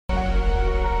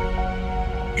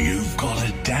You've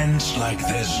gotta dance like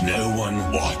there's no one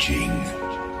watching.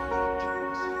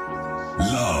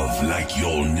 Love like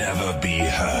you'll never be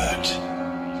hurt.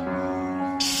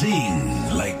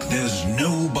 Sing like there's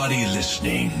nobody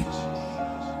listening.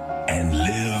 And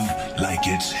live like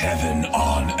it's heaven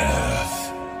on earth.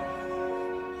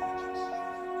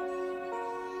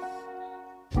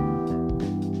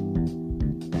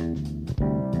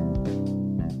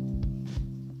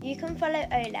 You can follow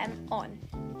Olem on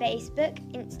Facebook,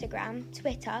 Instagram,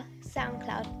 Twitter,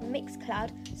 SoundCloud, Mixcloud,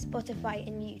 Spotify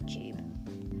and YouTube.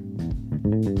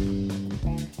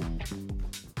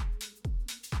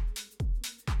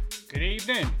 Good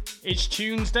evening. It's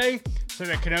Tuesday, so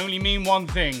that can only mean one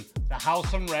thing. The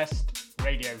House and Rest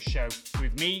radio show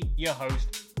with me, your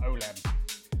host, Olem.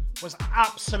 Was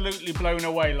absolutely blown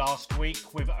away last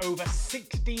week with over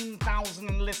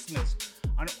 16,000 listeners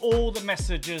and all the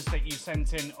messages that you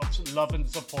sent in of love and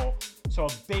support. So a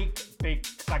big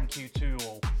thank you to you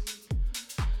all.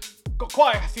 Got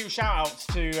quite a few shout outs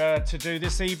to do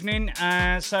this evening,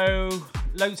 so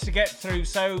loads to get through.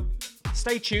 So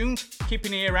stay tuned, keep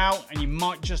an ear out, and you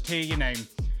might just hear your name.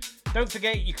 Don't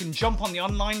forget you can jump on the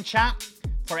online chat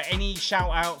for any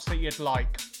shout outs that you'd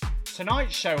like.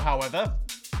 Tonight's show, however,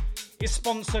 is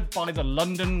sponsored by the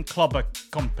London Clubber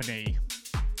Company.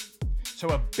 So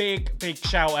a big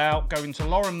shout out going to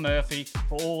Lauren Murphy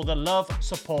for all the love,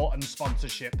 support and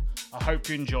sponsorship. I hope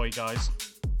you enjoy, guys.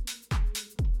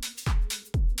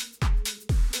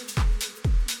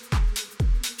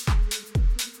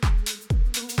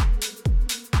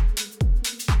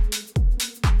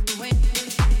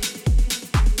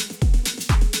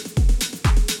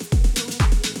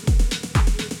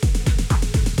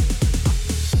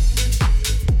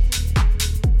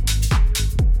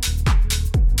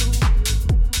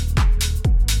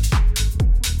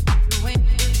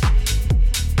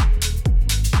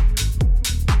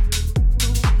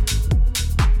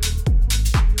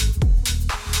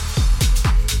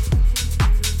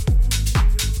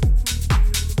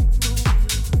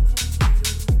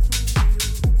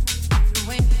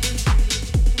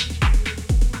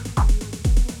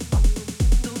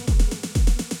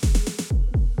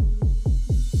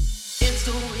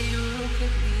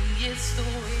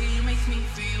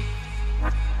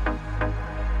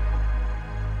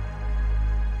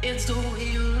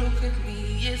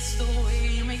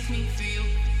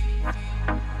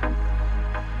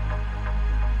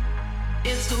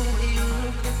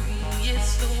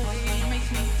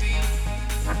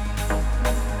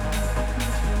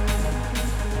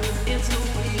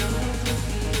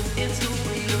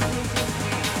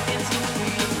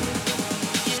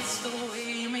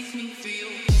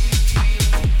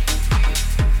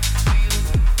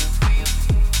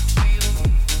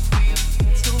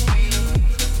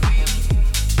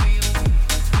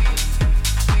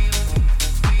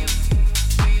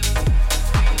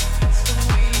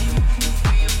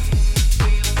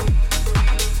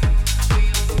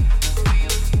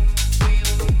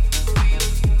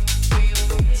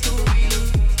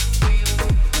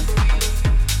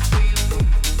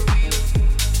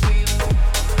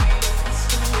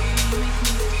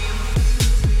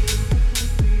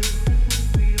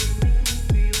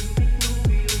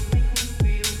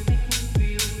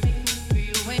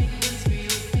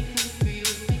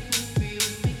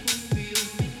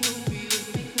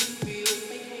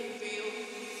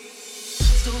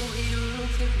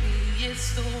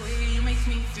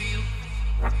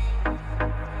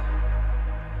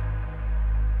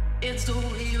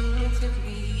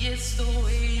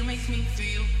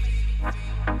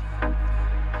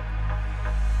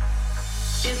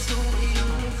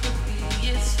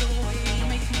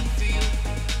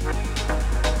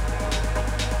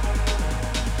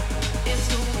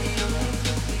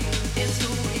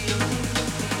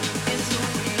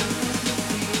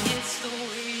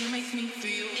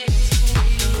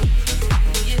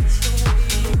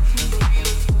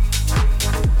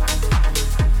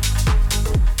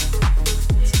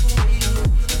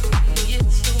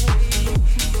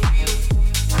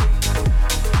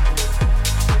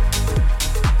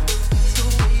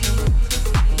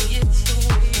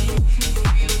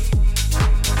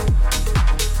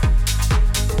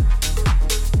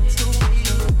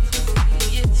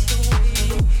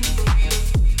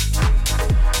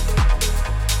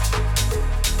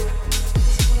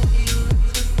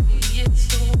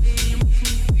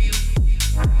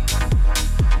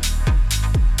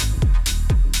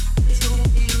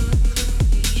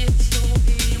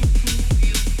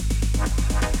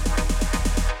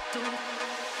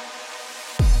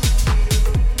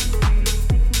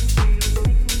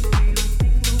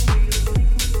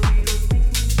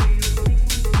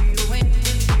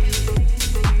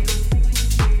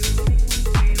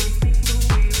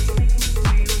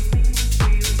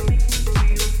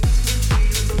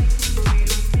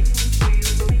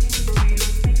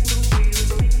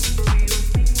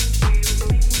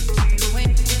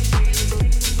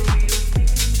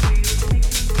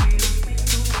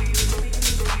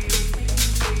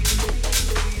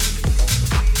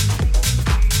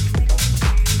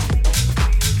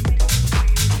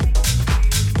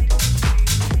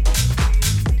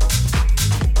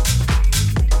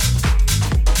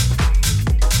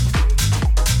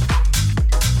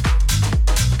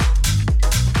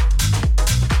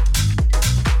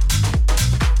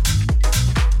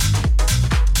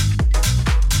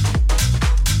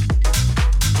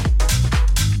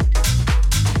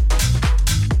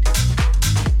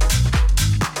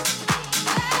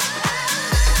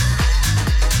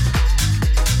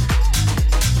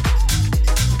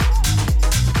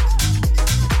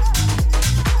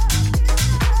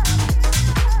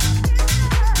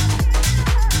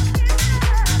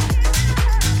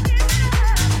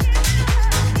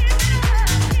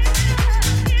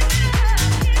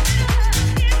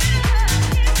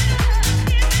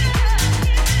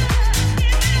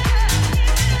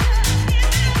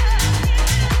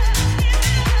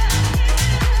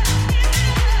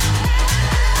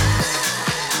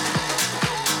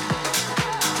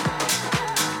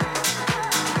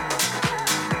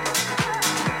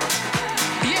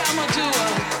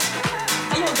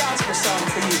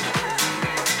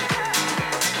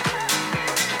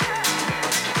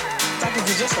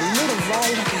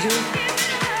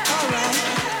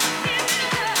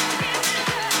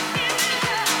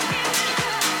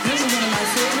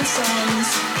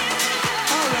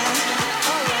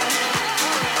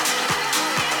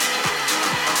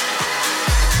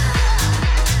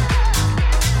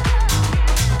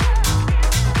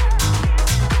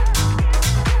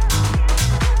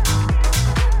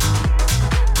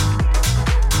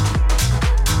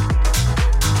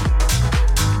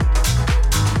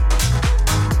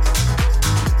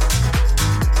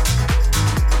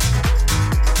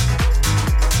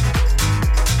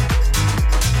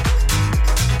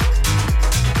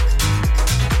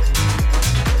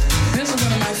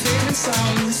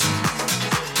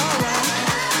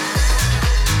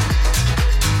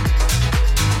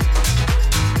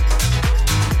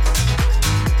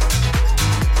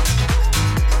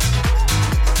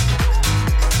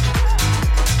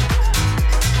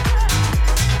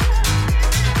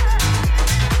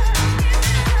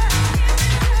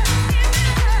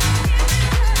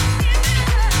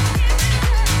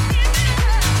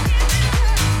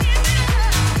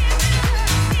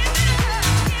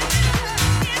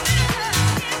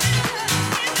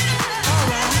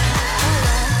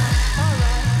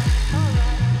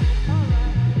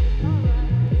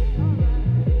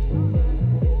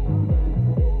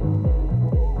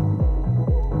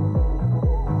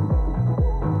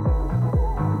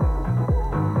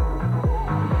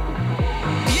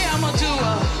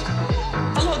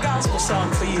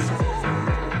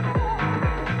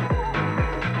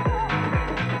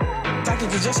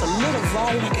 Just a little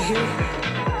volume, I can hear it.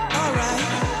 All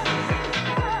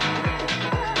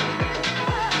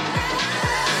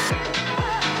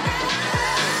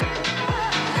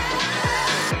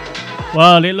right.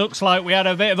 Well, it looks like we had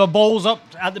a bit of a balls up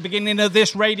at the beginning of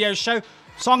this radio show,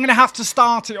 so I'm going to have to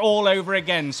start it all over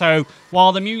again. So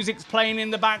while the music's playing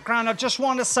in the background, I just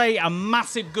want to say a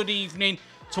massive good evening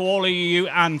to all of you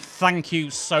and thank you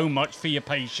so much for your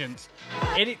patience.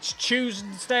 It's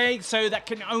Tuesday, so that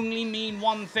can only mean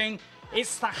one thing.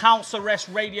 It's the House Arrest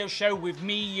radio show with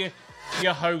me,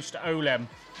 your host, Olem.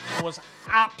 I was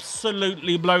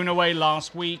absolutely blown away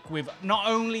last week with not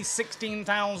only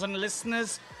 16,000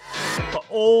 listeners, but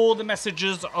all the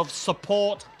messages of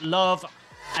support, love,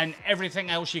 and everything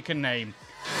else you can name.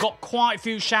 Got quite a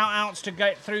few shout-outs to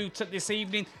get through to this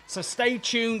evening, so stay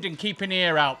tuned and keep an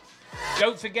ear out.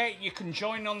 Don't forget, you can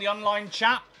join on the online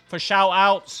chat for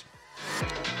shout-outs.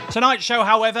 Tonight's show,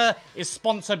 however, is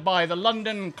sponsored by the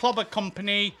London Clobber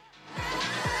Company.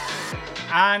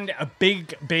 And a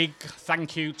big, big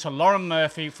thank you to Lauren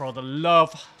Murphy for all the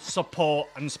love, support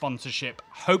and sponsorship.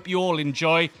 Hope you all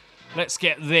enjoy. Let's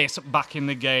get this back in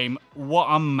the game. What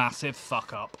a massive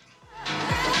fuck up. I'm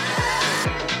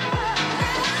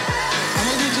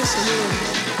gonna do just a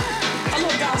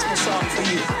little gospel song for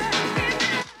you.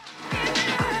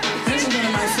 This is one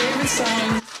of my favorite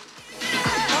songs.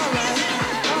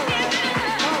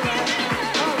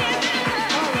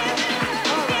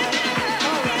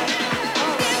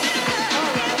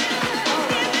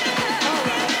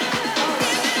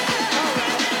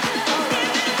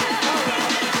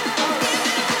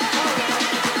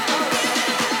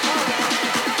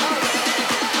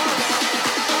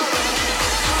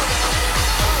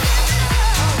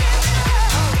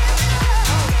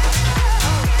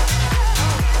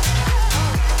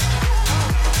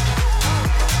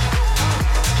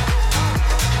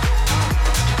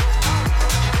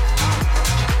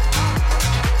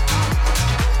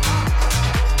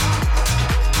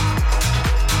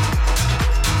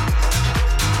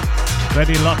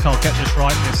 Ready luck, I'll get this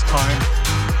right this time.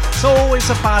 It's always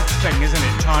a bad thing, isn't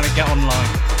it, trying to get online.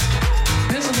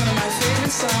 This is one of my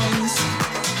favorite songs.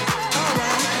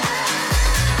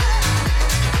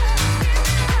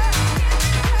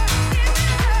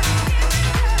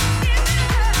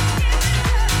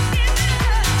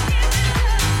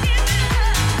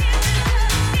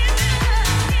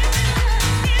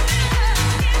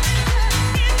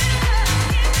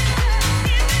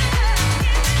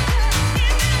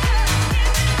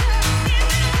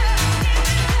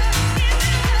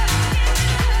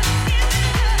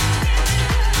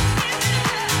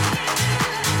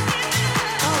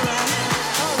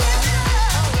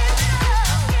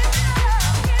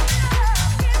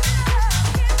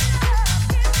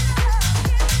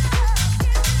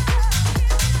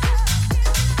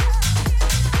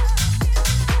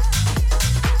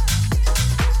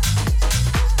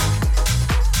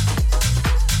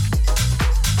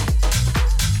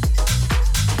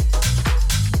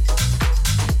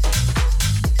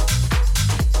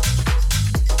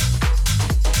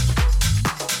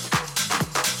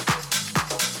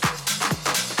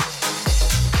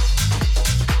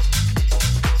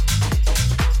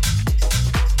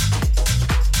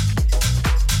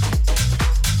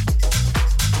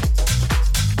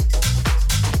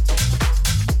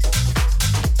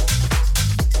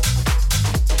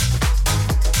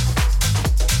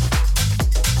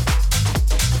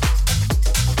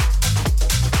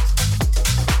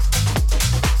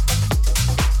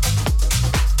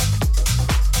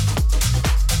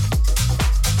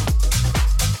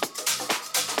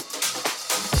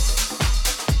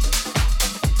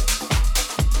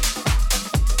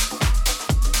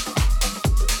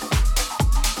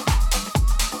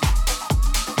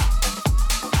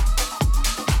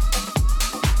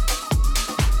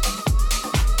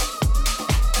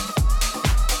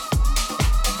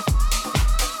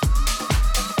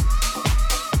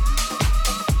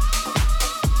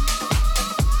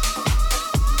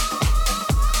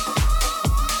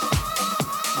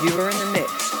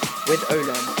 with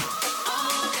Olem.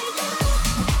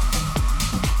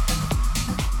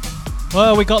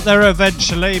 Well, we got there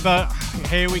eventually, but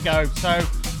here we go. So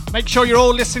make sure you're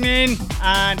all listening.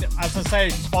 And as I say,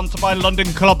 sponsored by London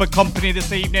Club and Company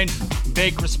this evening.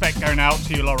 Big respect going out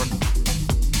to you, Lauren.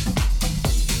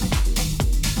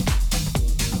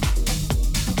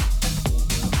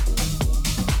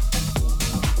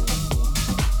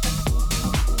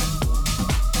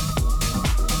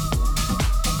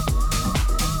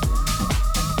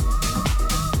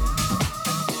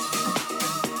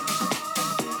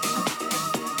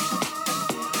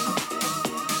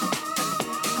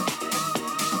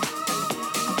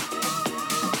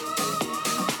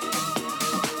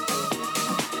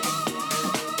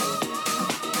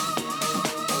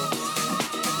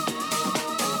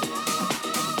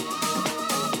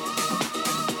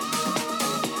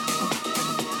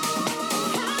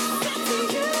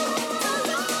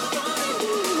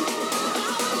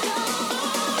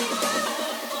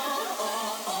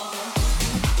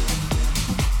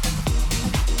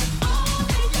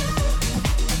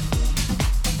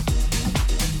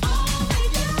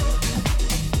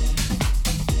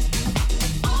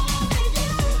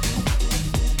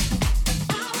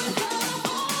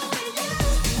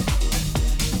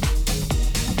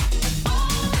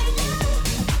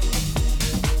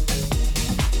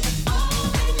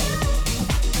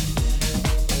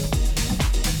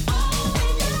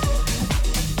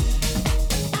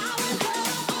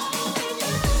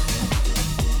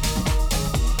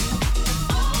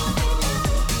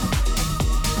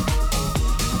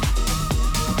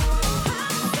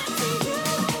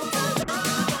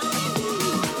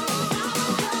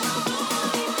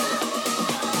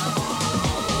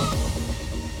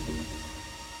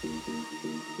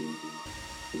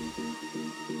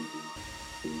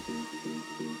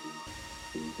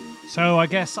 So I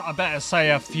guess I better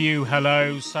say a few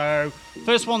hellos. So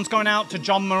first one's going out to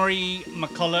John Marie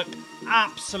McCulloch.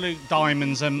 Absolute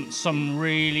diamonds and some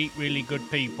really, really good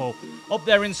people. Up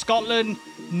there in Scotland,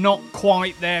 not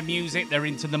quite their music. They're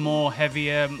into the more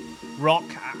heavier rock,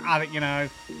 you know,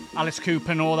 Alice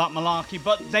Cooper and all that malarkey.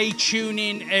 But they tune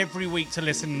in every week to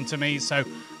listen to me. So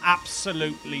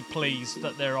absolutely pleased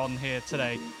that they're on here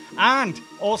today. And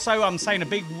also I'm saying a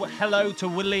big hello to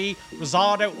Willie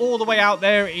Rosado all the way out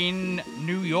there in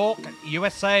New York,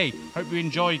 USA. Hope you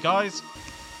enjoy, guys.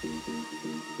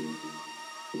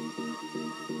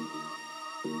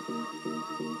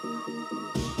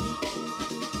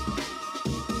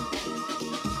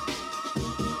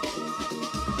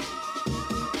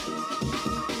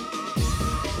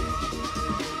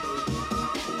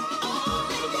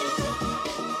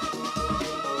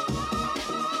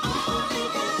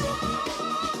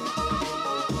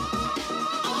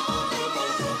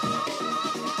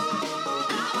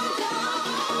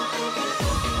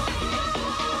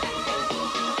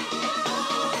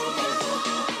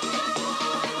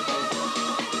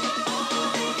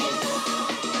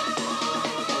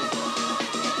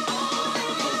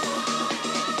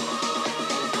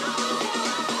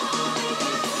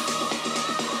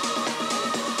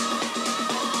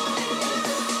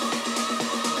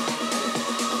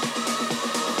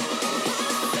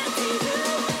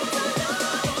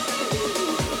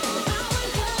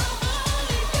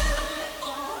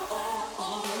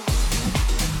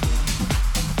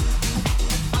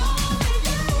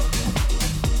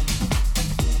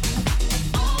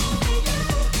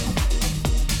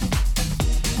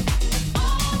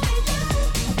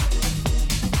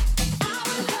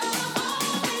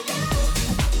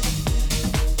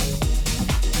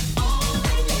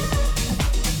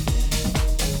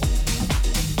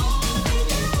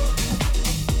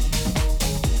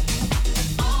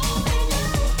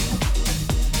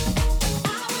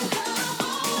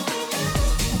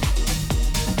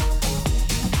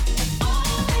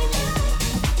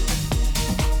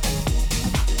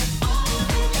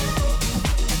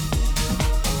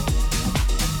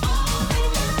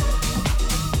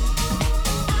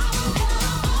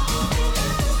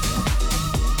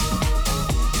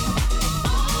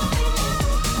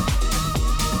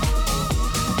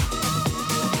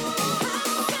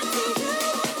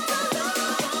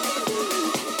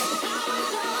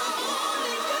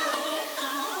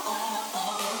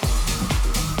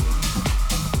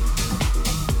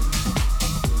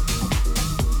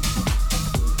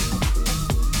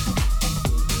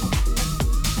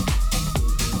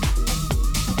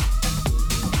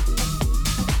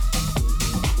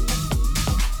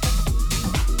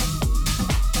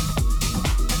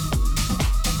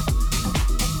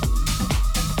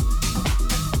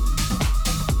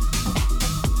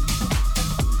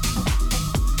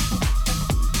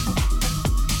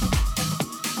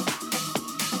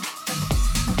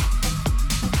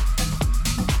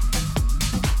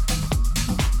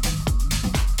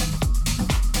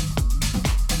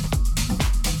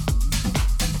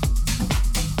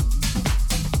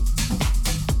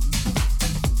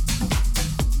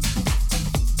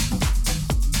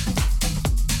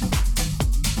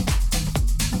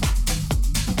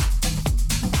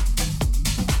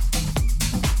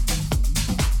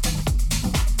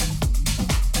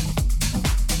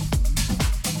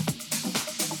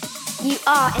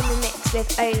 are in the mix with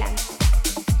Olem.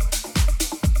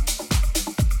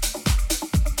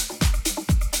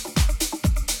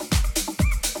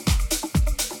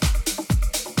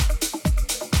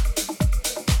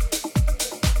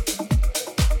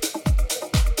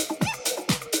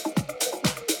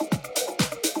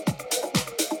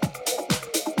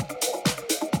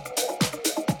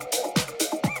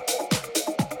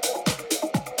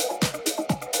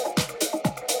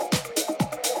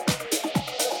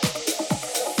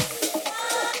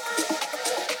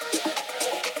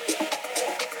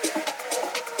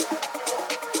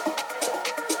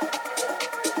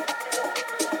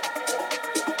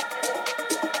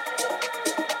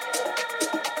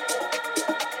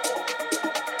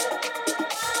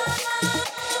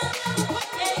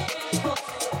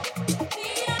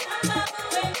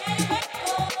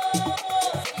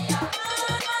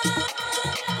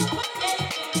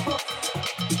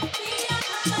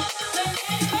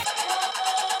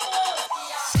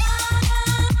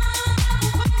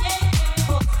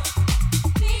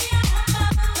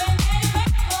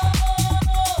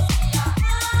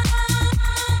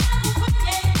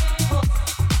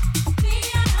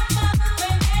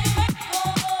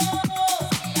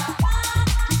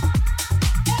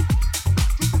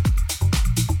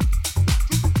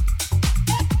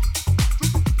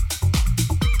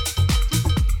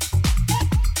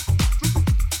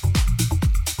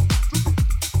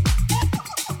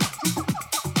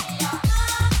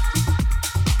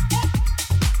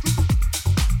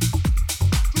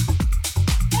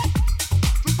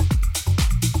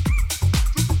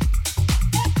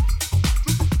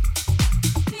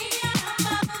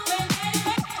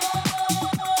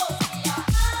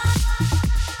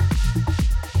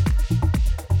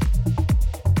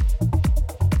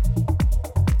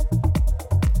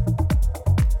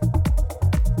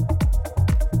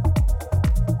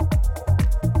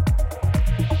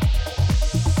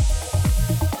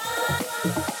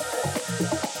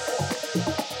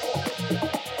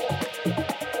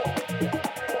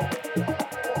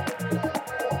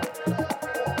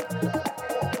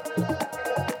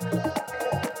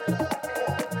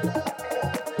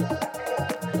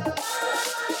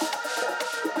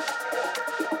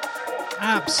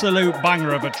 Absolute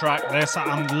banger of a track this.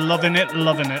 I'm loving it,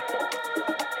 loving it.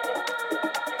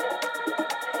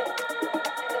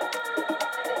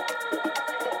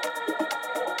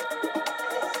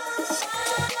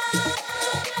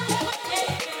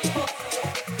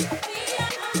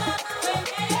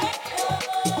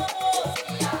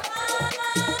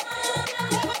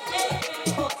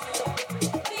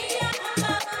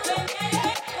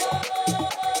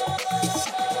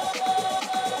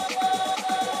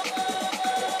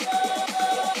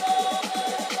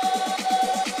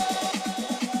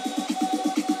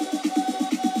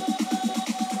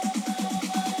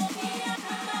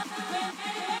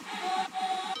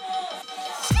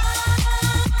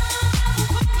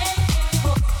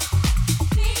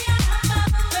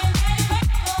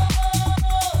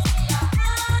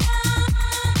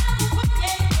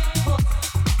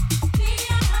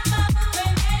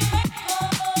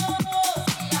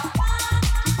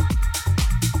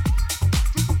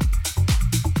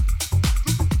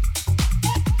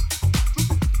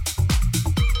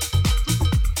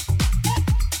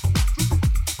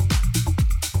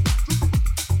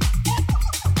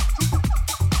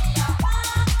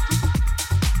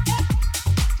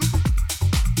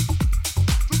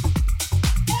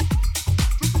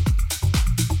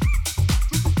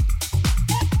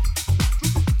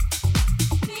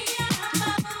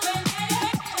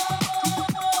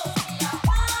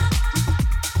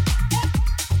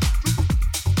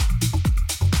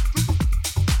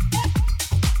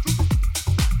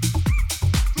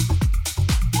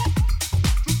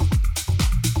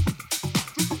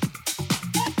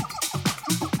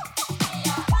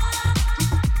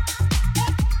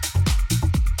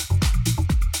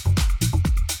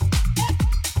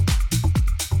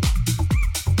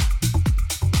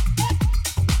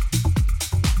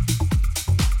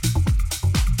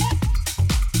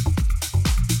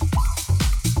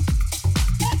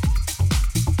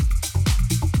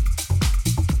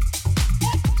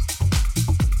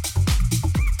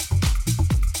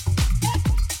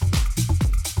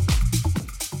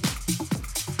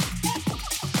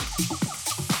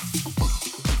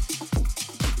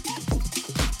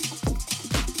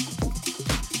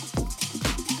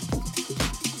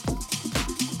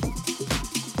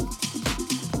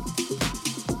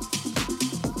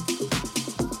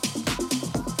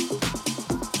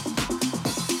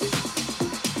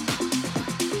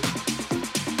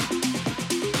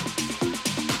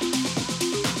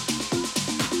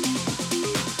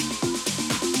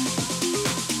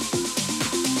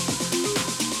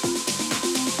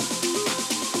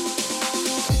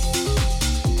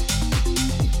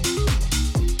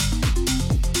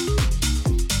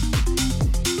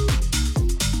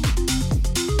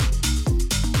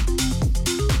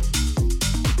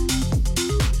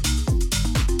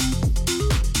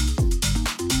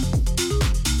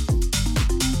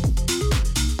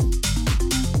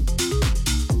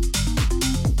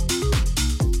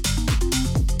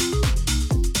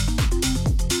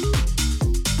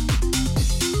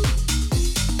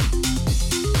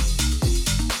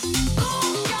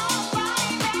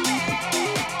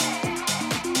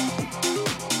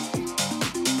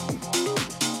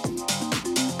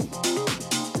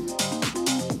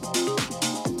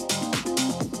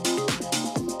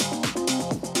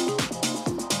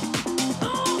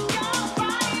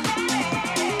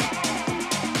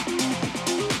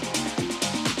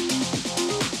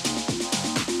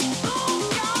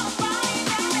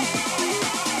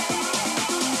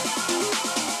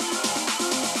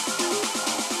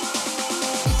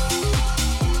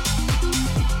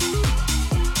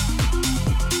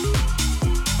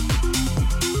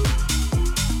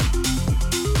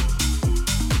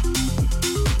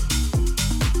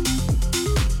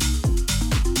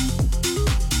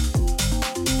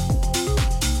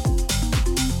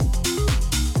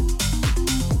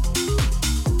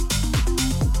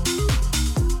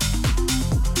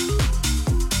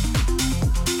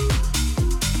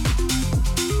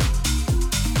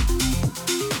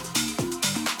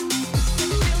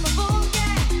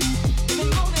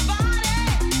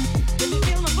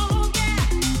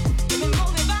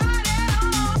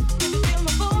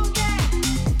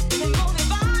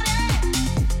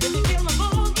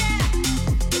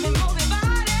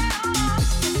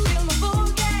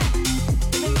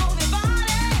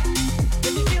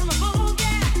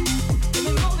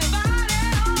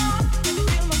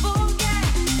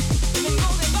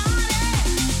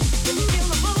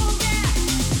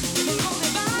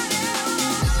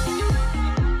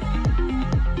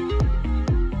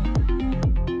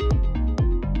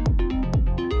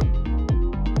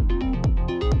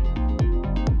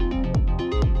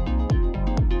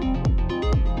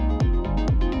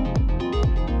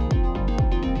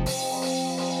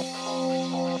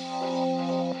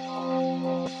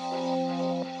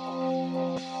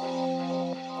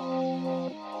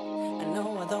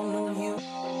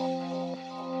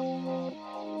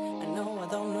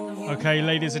 Okay,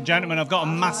 ladies and gentlemen, I've got a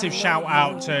massive shout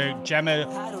out to Gemma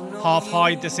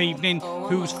Half-Hyde this evening,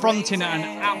 who's fronting an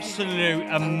absolute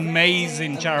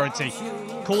amazing charity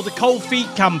called the Cold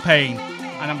Feet Campaign.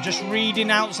 And I'm just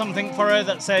reading out something for her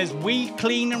that says, "We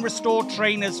clean and restore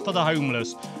trainers for the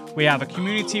homeless. We have a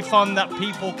community fund that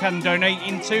people can donate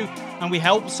into, and we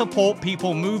help support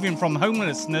people moving from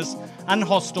homelessness and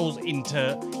hostels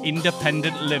into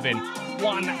independent living."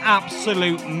 What an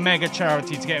absolute mega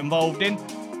charity to get involved in.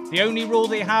 The only rule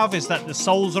they have is that the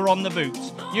soles are on the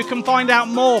boots. You can find out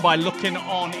more by looking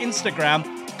on Instagram,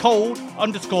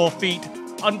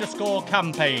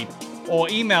 cold_feet_campaign, or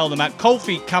email them at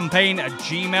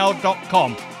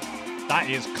coldfeetcampaign@gmail.com. That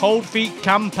is Cold Feet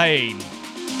Campaign.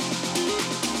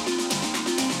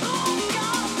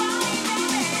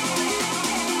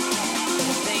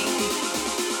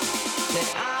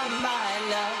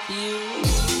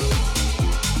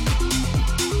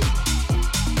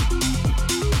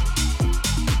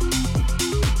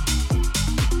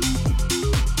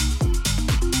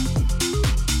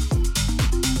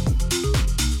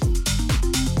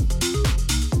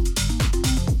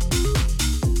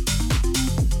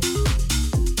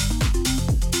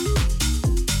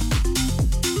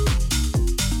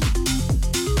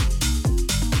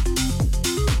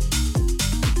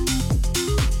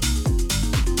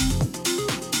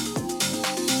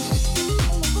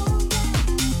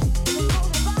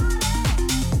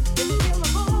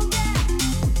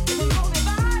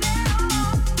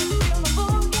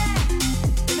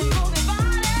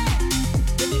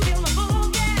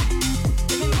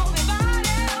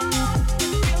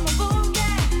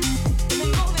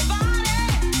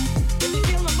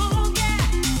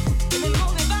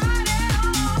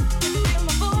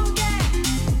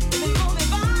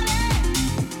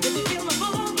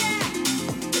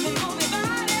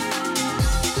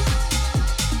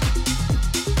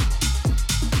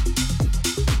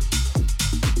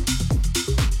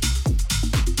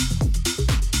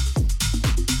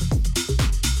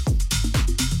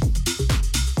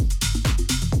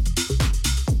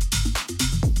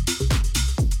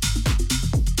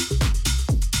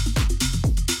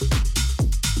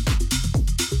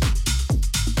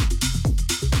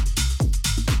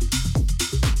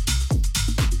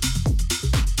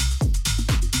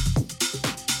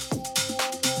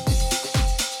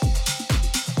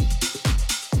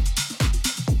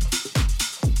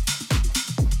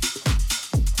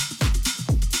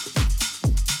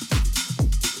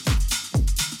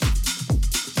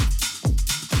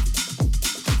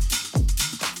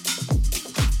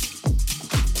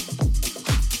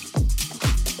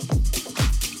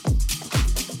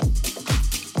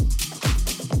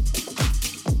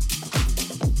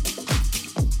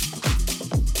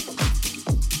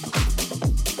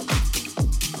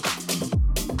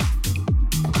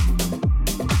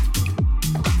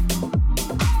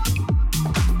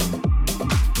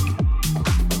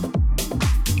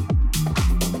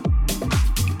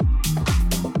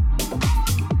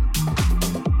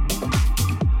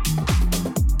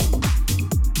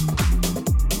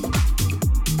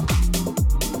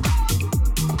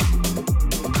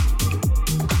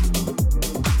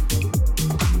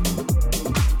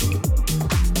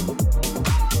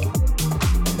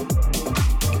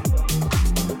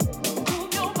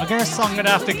 I'm going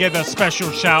to have to give a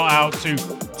special shout out to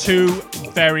two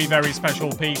very, very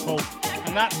special people.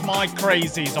 And that's my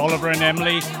crazies, Oliver and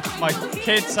Emily, my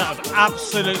kids that have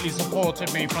absolutely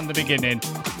supported me from the beginning.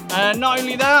 Not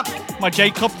only that, my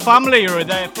Jacob family who are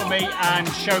there for me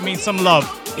and show me some love,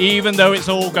 even though it's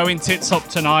all going tits up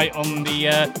tonight on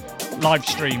the live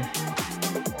stream.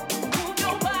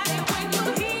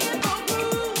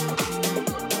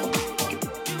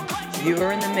 You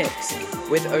are in the mix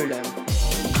with Olem.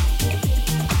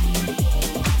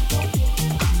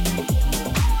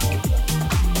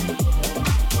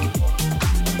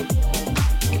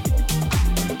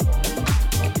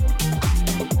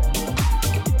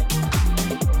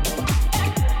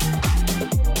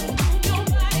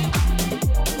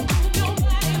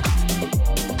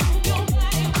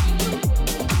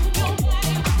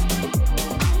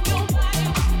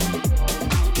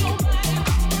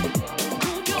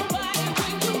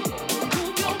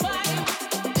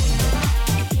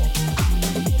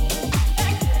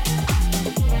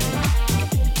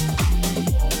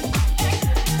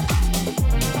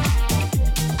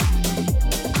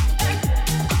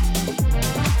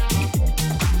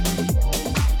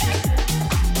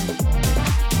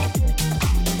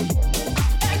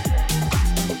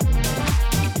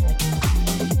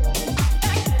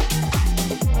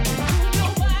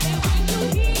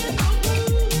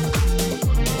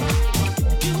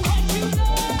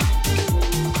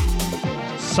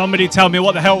 Somebody tell me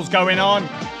what the hell's going on.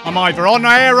 I'm either on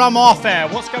air or I'm off air.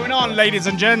 What's going on, ladies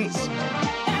and gents?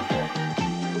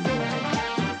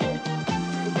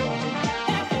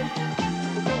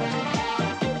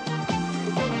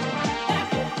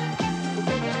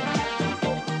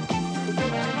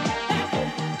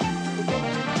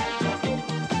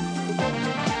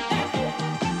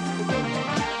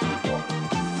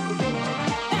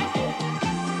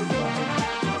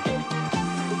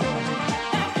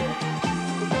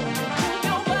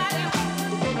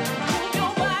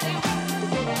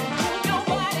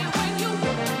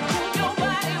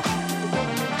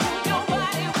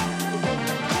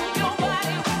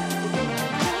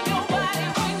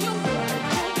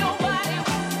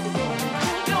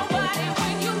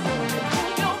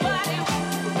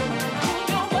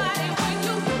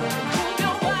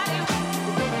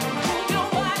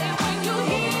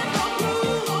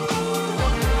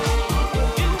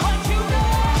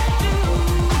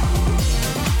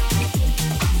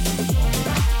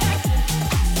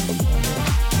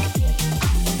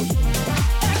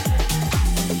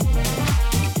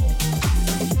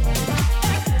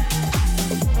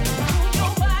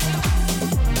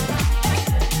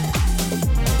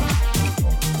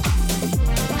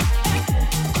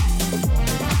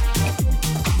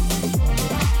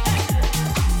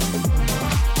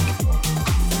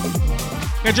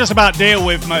 Just about deal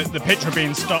with the picture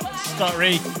being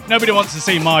stuttery. Nobody wants to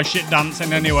see my shit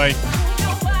dancing anyway.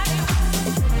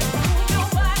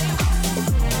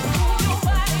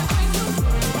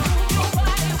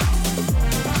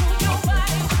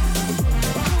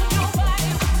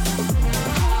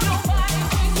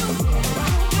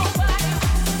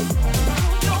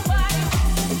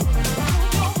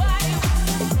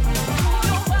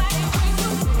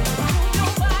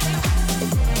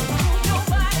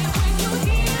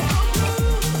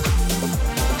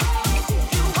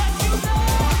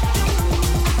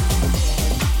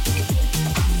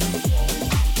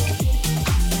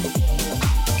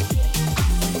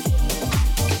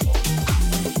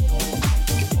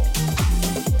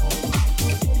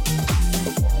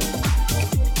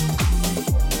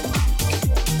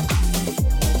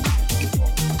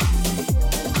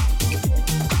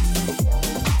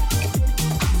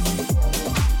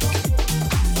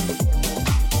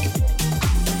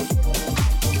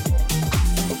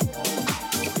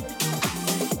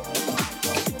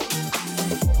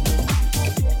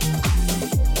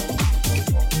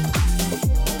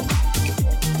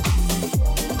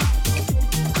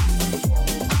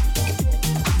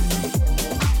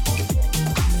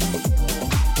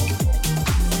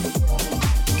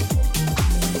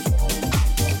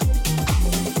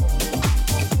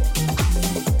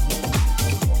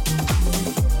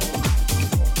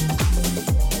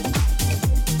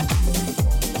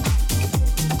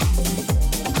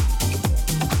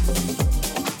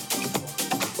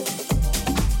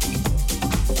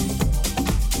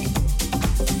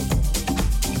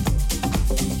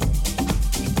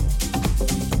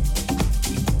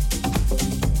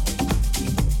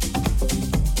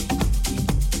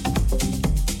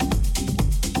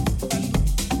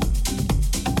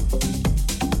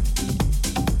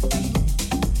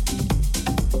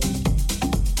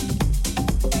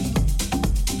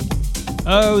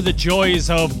 Oh, the joys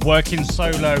of working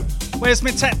solo. Where's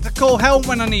my technical help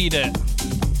when I need it?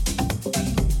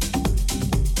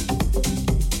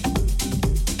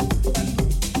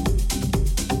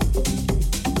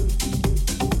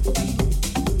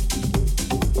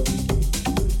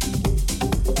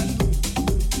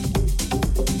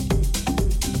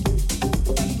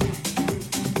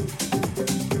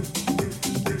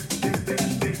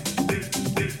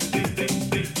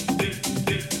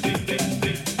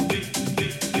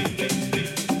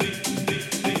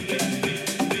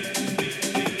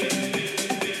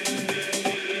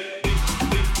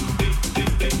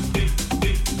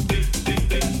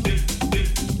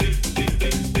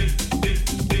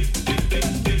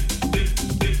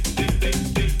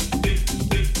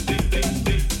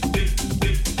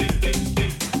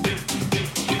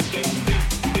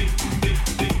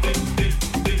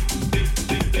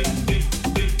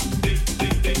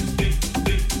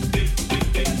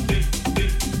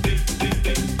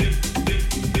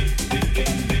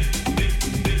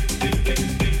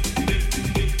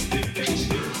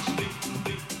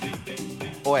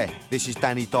 This is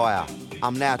Danny Dyer.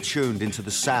 I'm now tuned into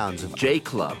the sounds of J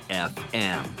Club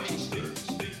FM.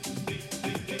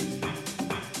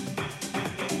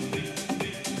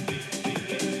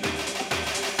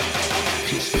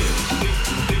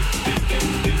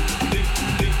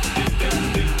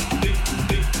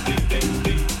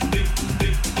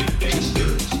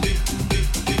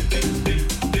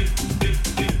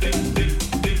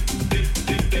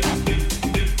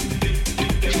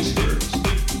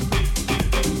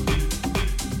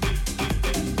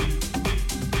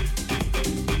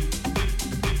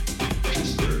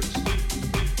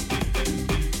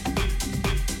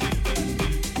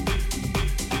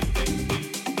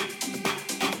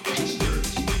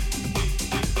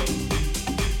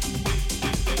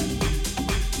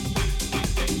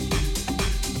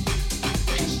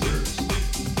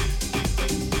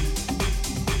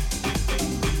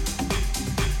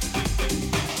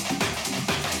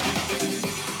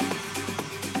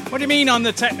 do you mean I'm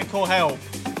the technical help?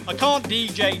 I can't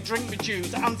DJ, drink my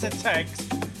juice, answer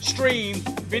text, stream,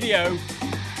 video,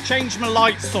 change my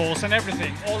light source and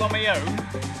everything all on my own.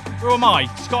 Who am I?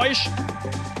 Scottish?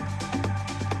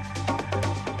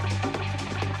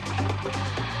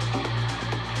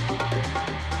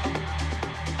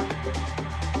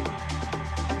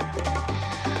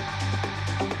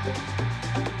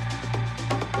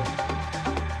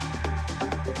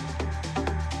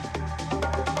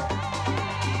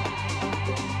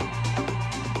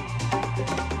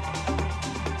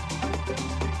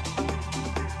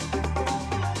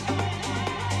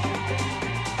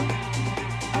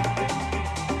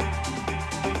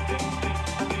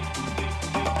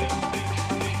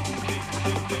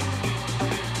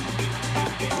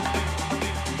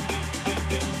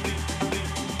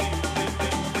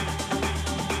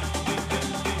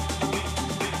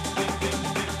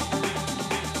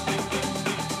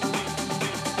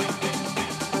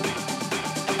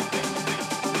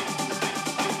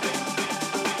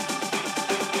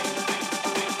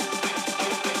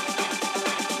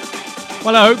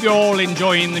 Well, I hope you're all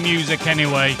enjoying the music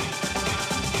anyway.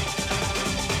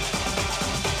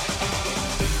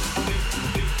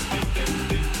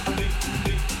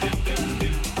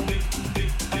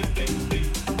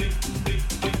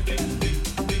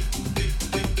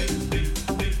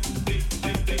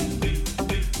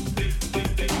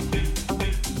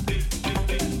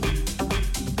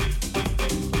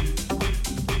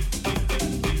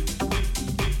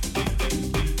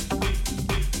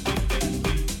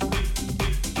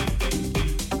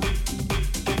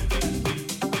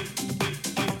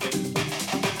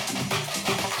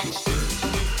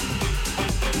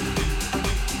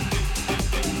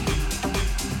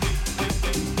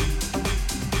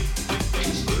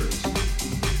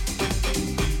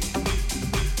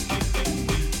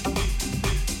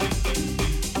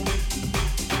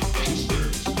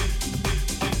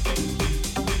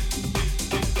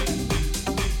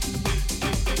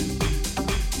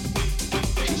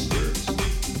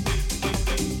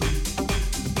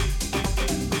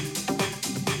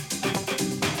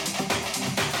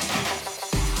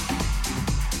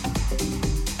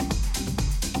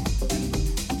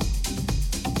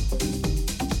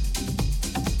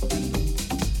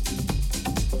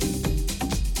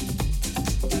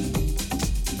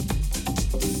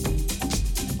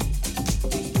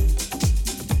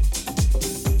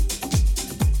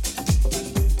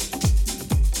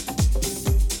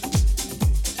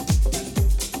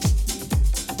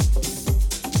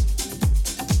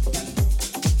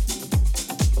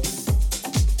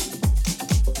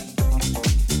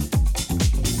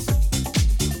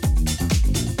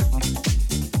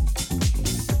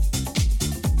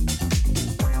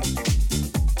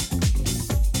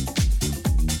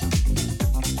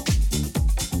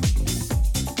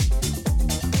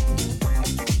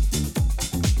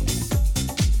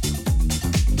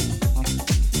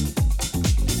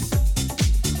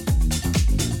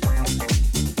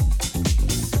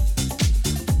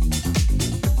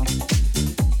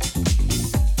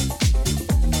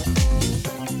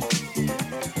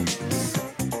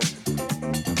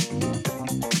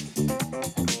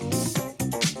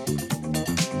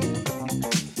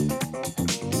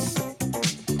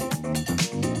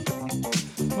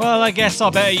 Well, I guess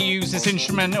I better use this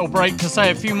instrumental break to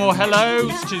say a few more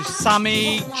hellos to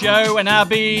Sammy, Joe and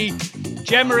Abby,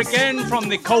 Gemma again from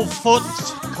the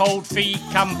Cold Feet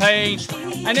campaign,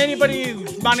 and anybody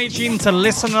who's managing to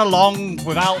listen along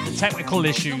without the technical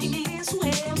issues.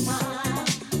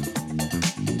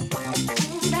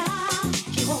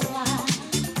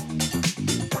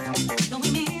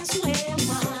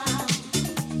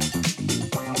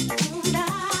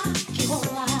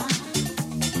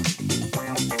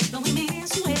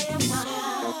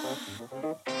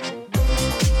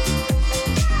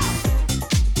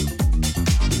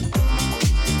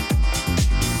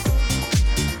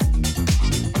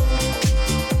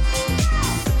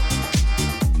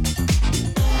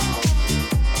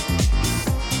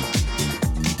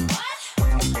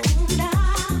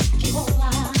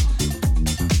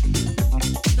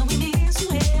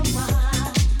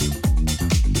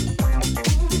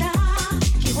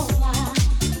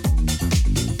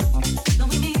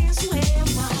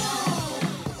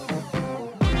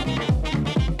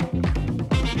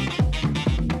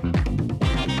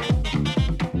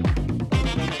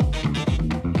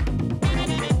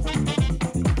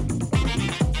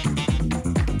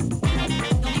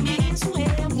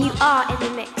 are in the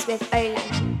mix with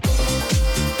Olem.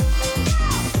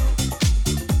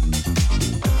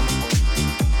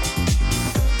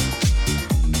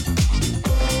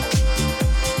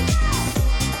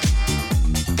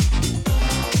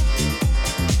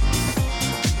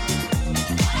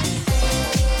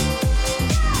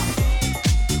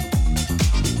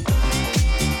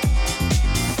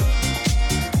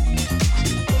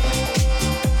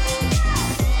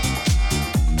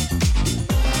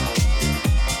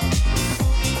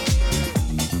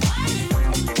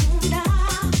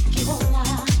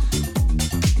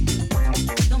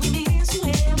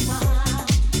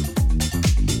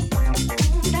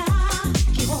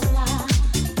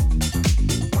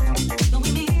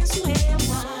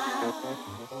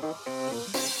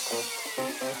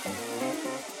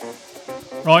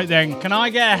 Right then, can I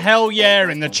get a hell yeah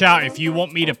in the chat if you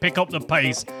want me to pick up the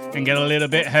pace and get a little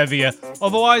bit heavier?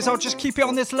 Otherwise, I'll just keep it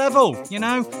on this level, you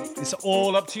know? It's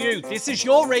all up to you. This is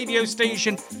your radio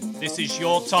station. This is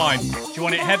your time. Do you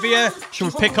want it heavier?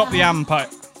 Should we pick up the amp?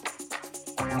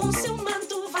 O seu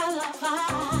manto vai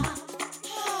lavar,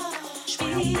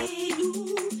 espelho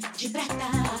de prata,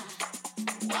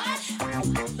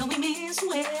 não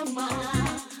imenso é o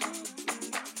mar,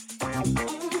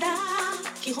 onda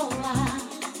que rola.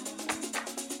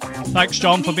 Thanks,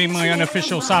 John, for being my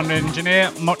unofficial sound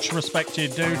engineer. Much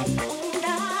respected, dude.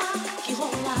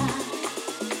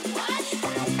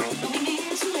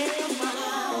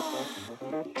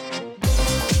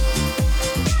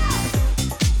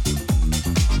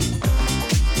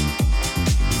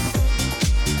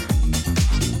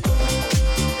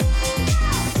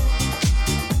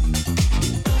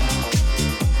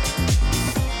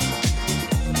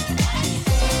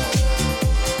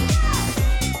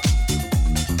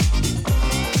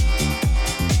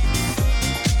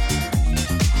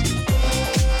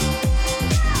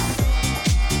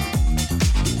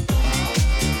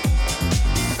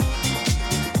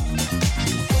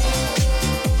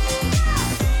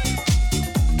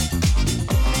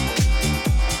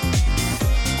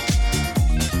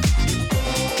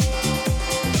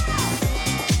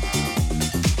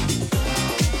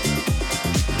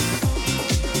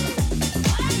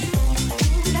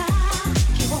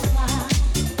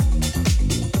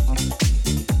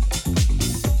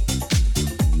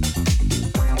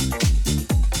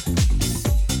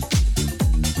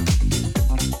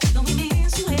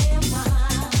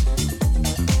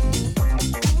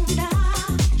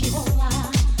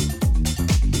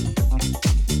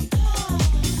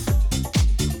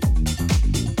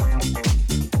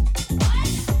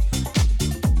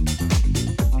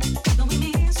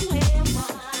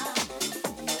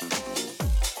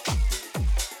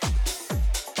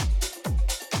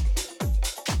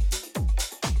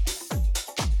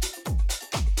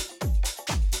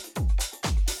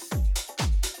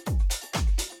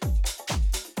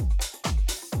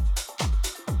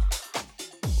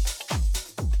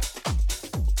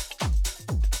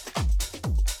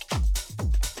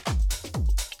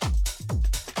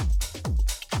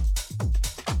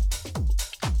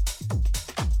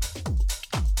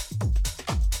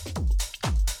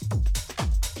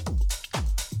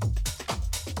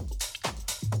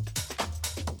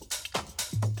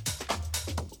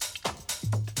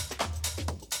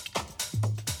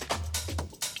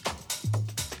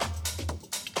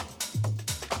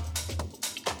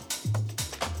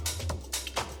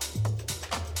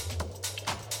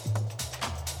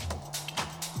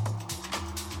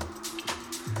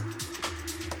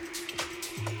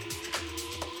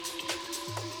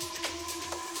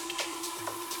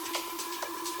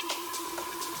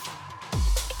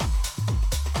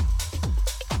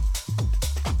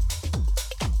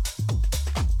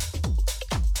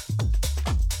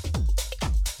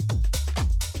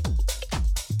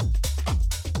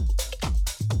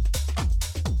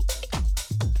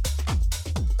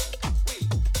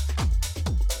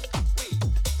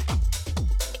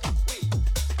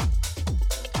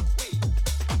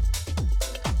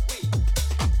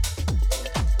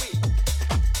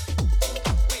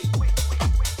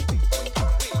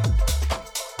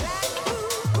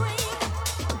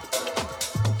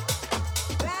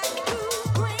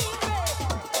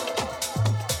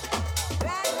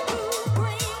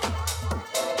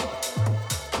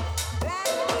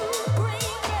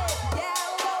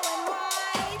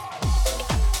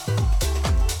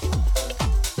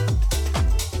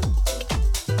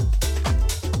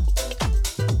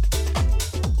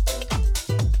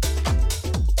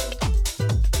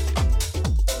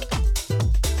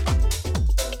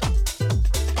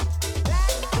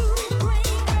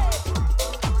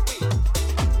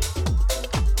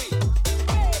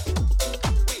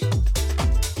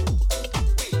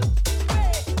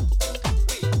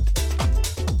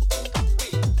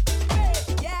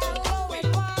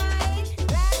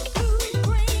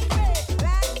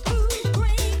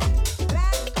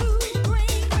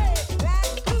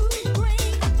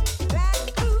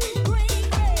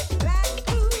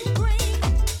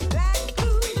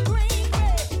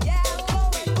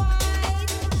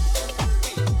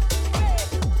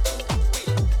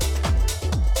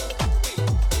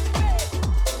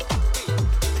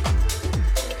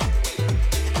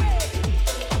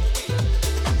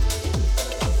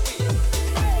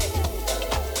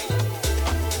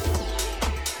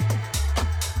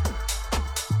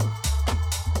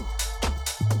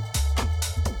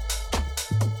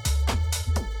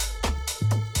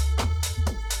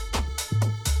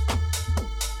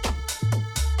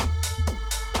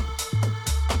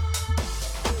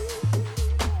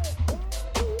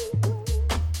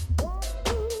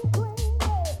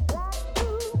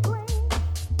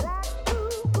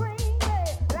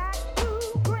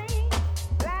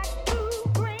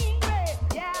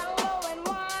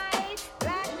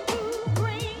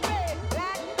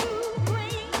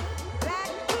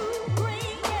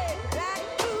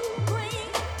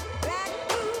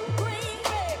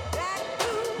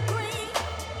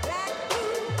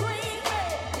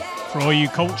 For all you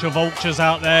culture vultures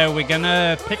out there, we're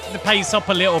gonna pick the pace up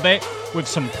a little bit with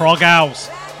some prog house.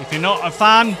 If you're not a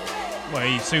fan, well,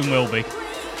 you soon will be.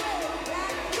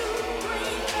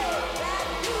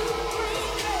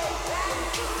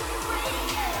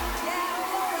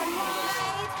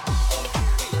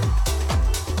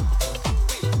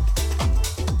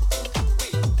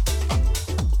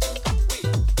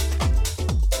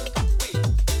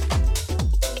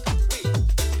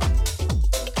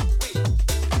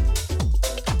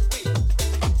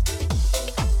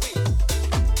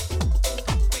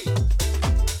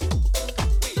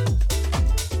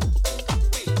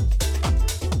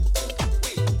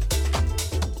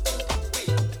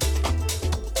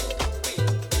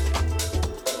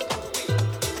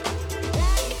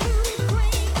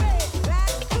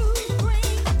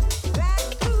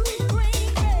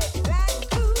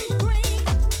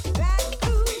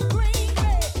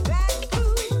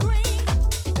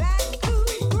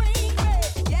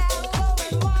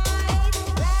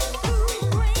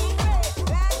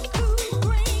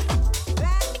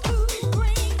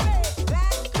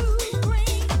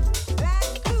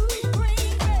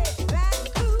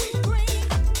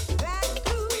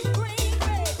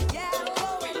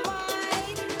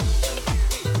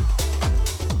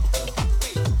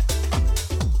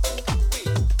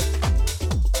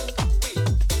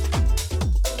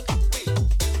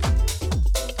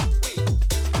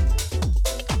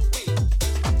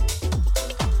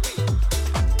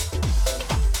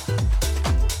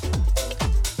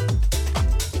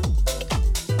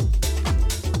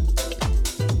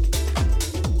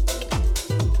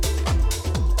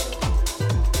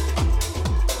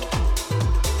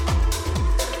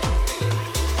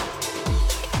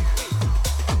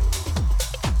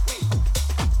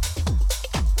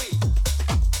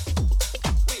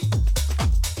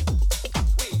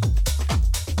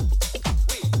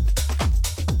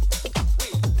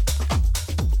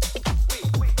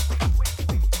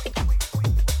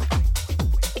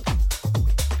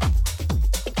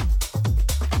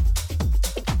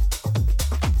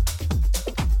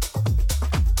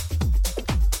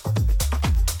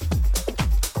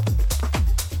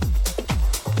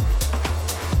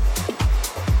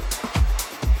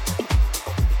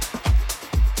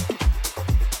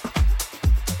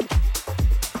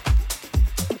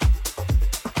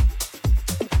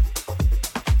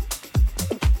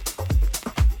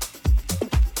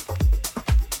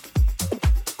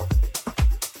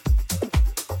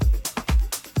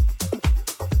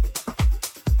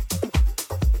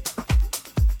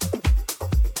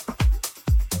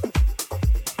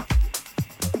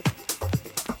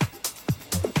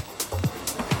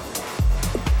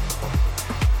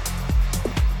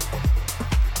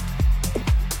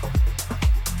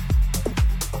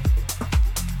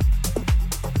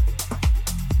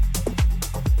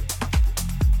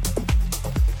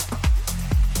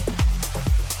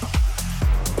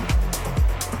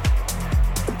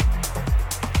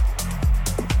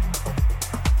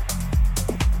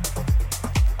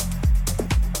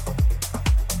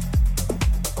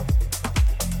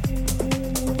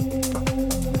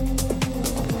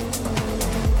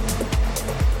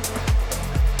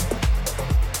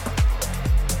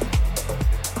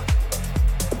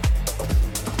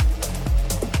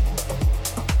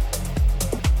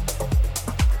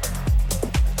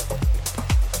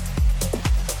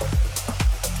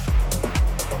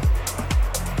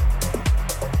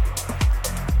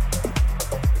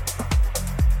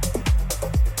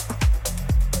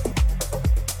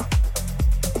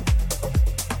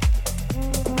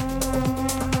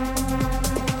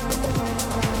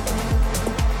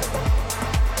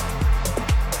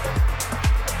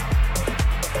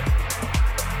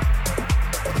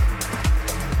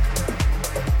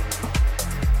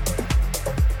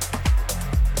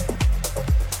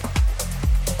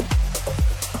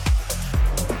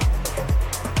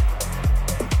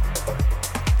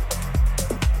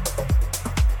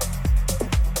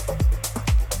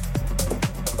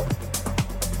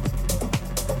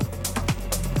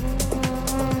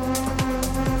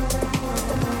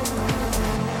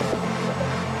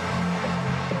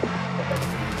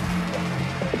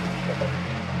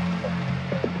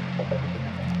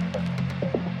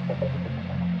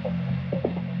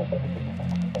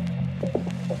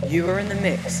 You are in the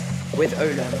mix with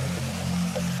Olam.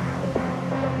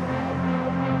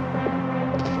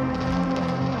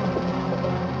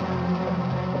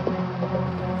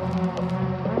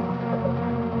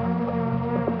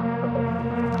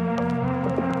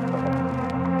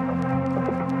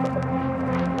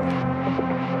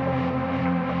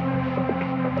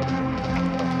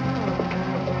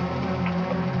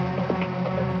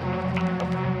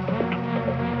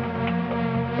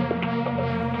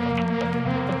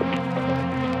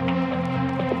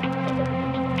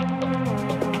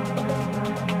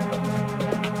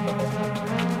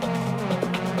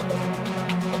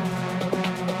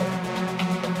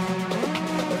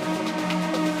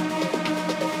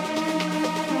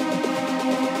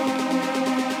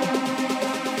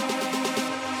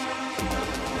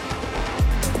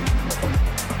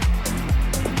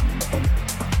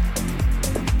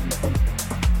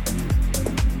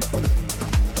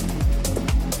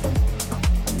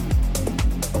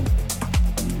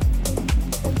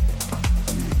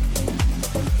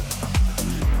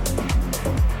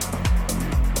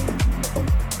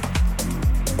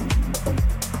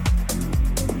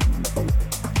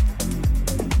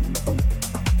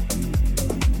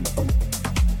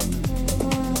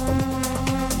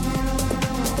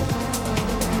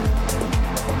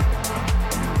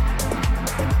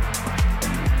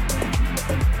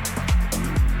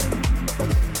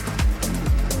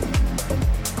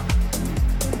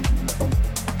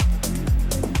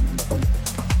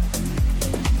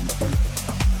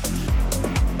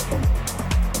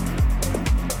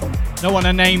 Don't want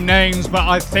to name names, but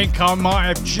I think I might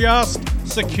have just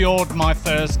secured my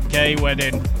first gay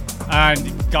wedding.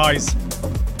 And guys,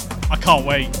 I can't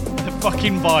wait. The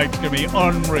fucking vibe's gonna be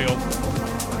unreal.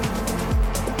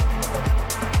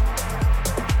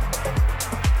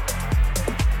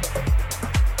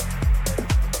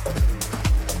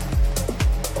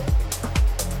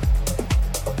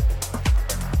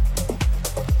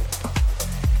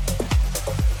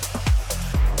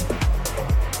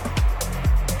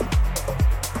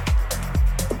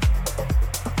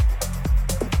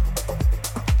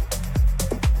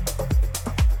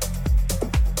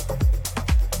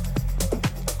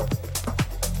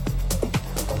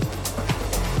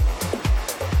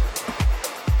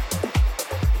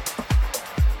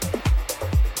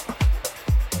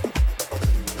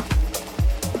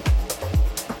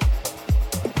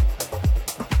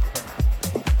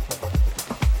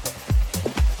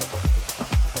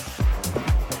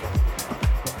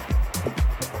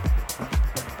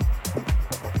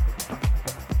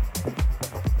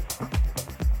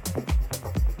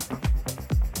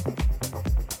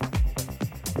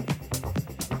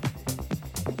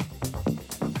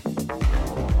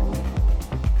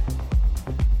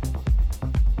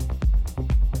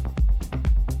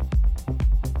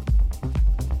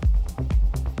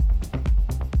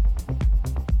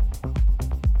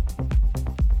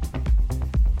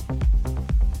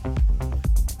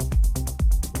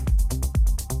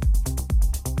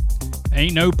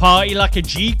 Ain't no party like a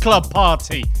G Club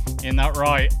party. Ain't that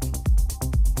right?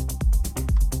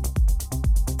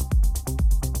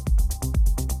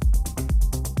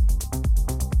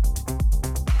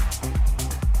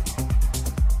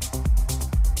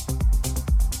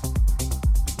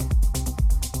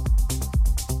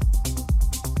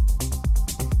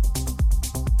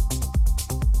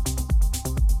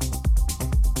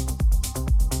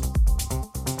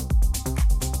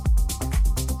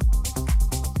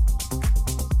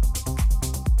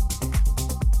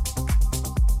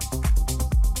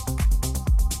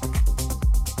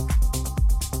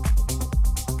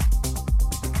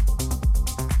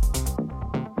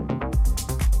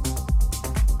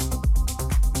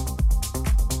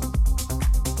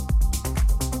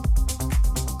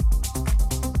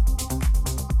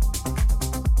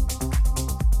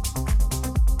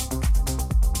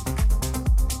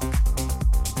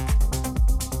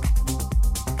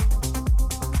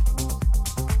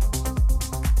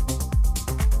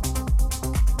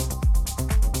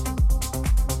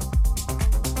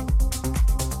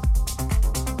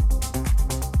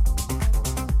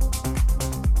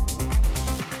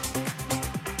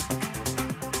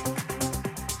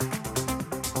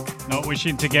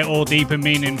 Wishing to get all deep and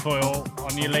meaningful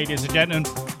on you, ladies and gentlemen,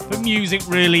 but music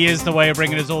really is the way of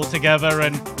bringing us all together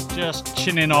and just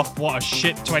chinning off what a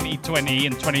shit 2020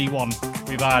 and 21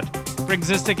 we've had.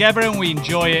 Brings us together and we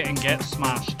enjoy it and get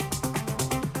smashed.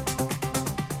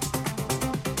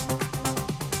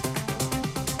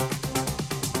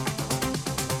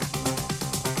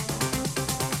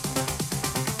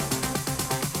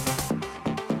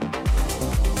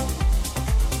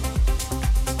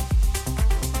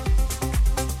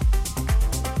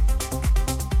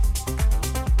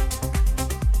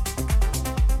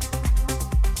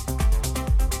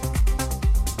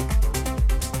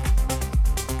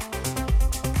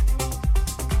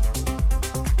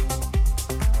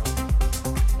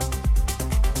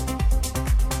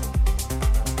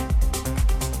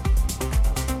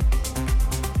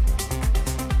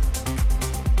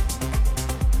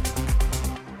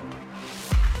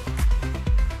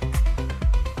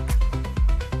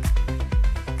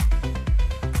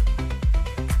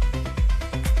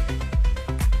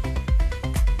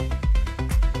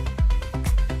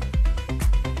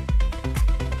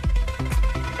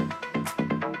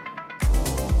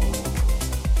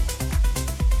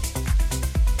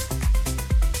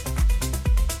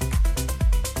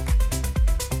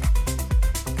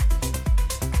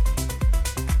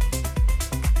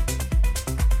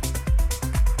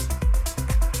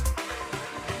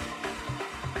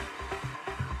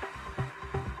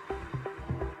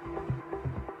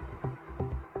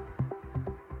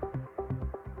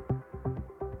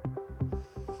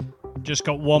 Just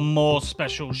got one more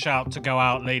special shout to go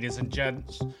out, ladies and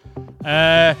gents.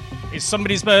 It's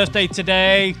somebody's birthday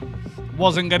today.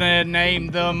 Wasn't going to name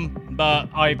them, but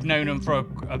I've known them for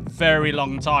a very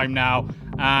long time now,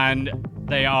 and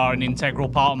they are an integral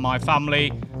part of my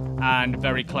family and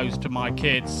very close to my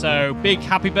kids. So big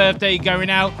happy birthday going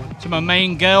out to my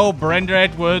main girl, Brenda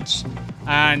Edwards,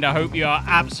 and I hope you are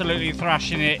absolutely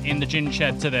thrashing it in the gin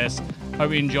shed to this.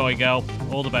 Hope you enjoy, girl.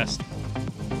 All the best.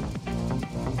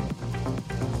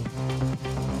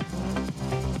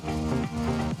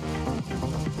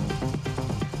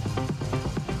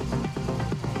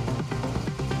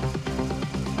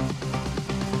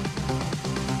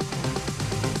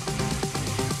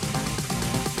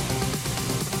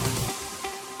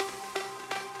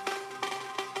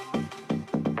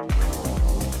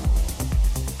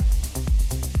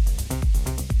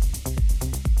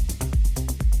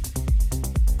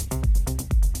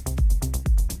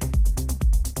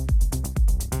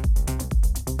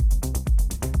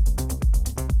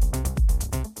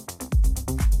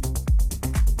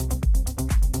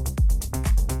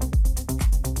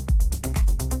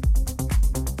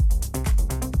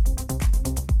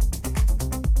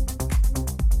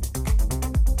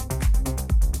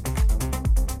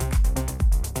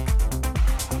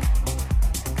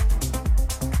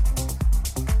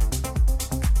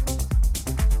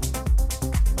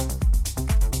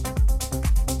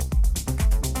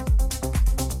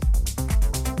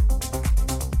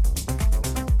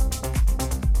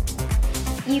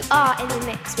 are in the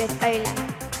mix with Olem.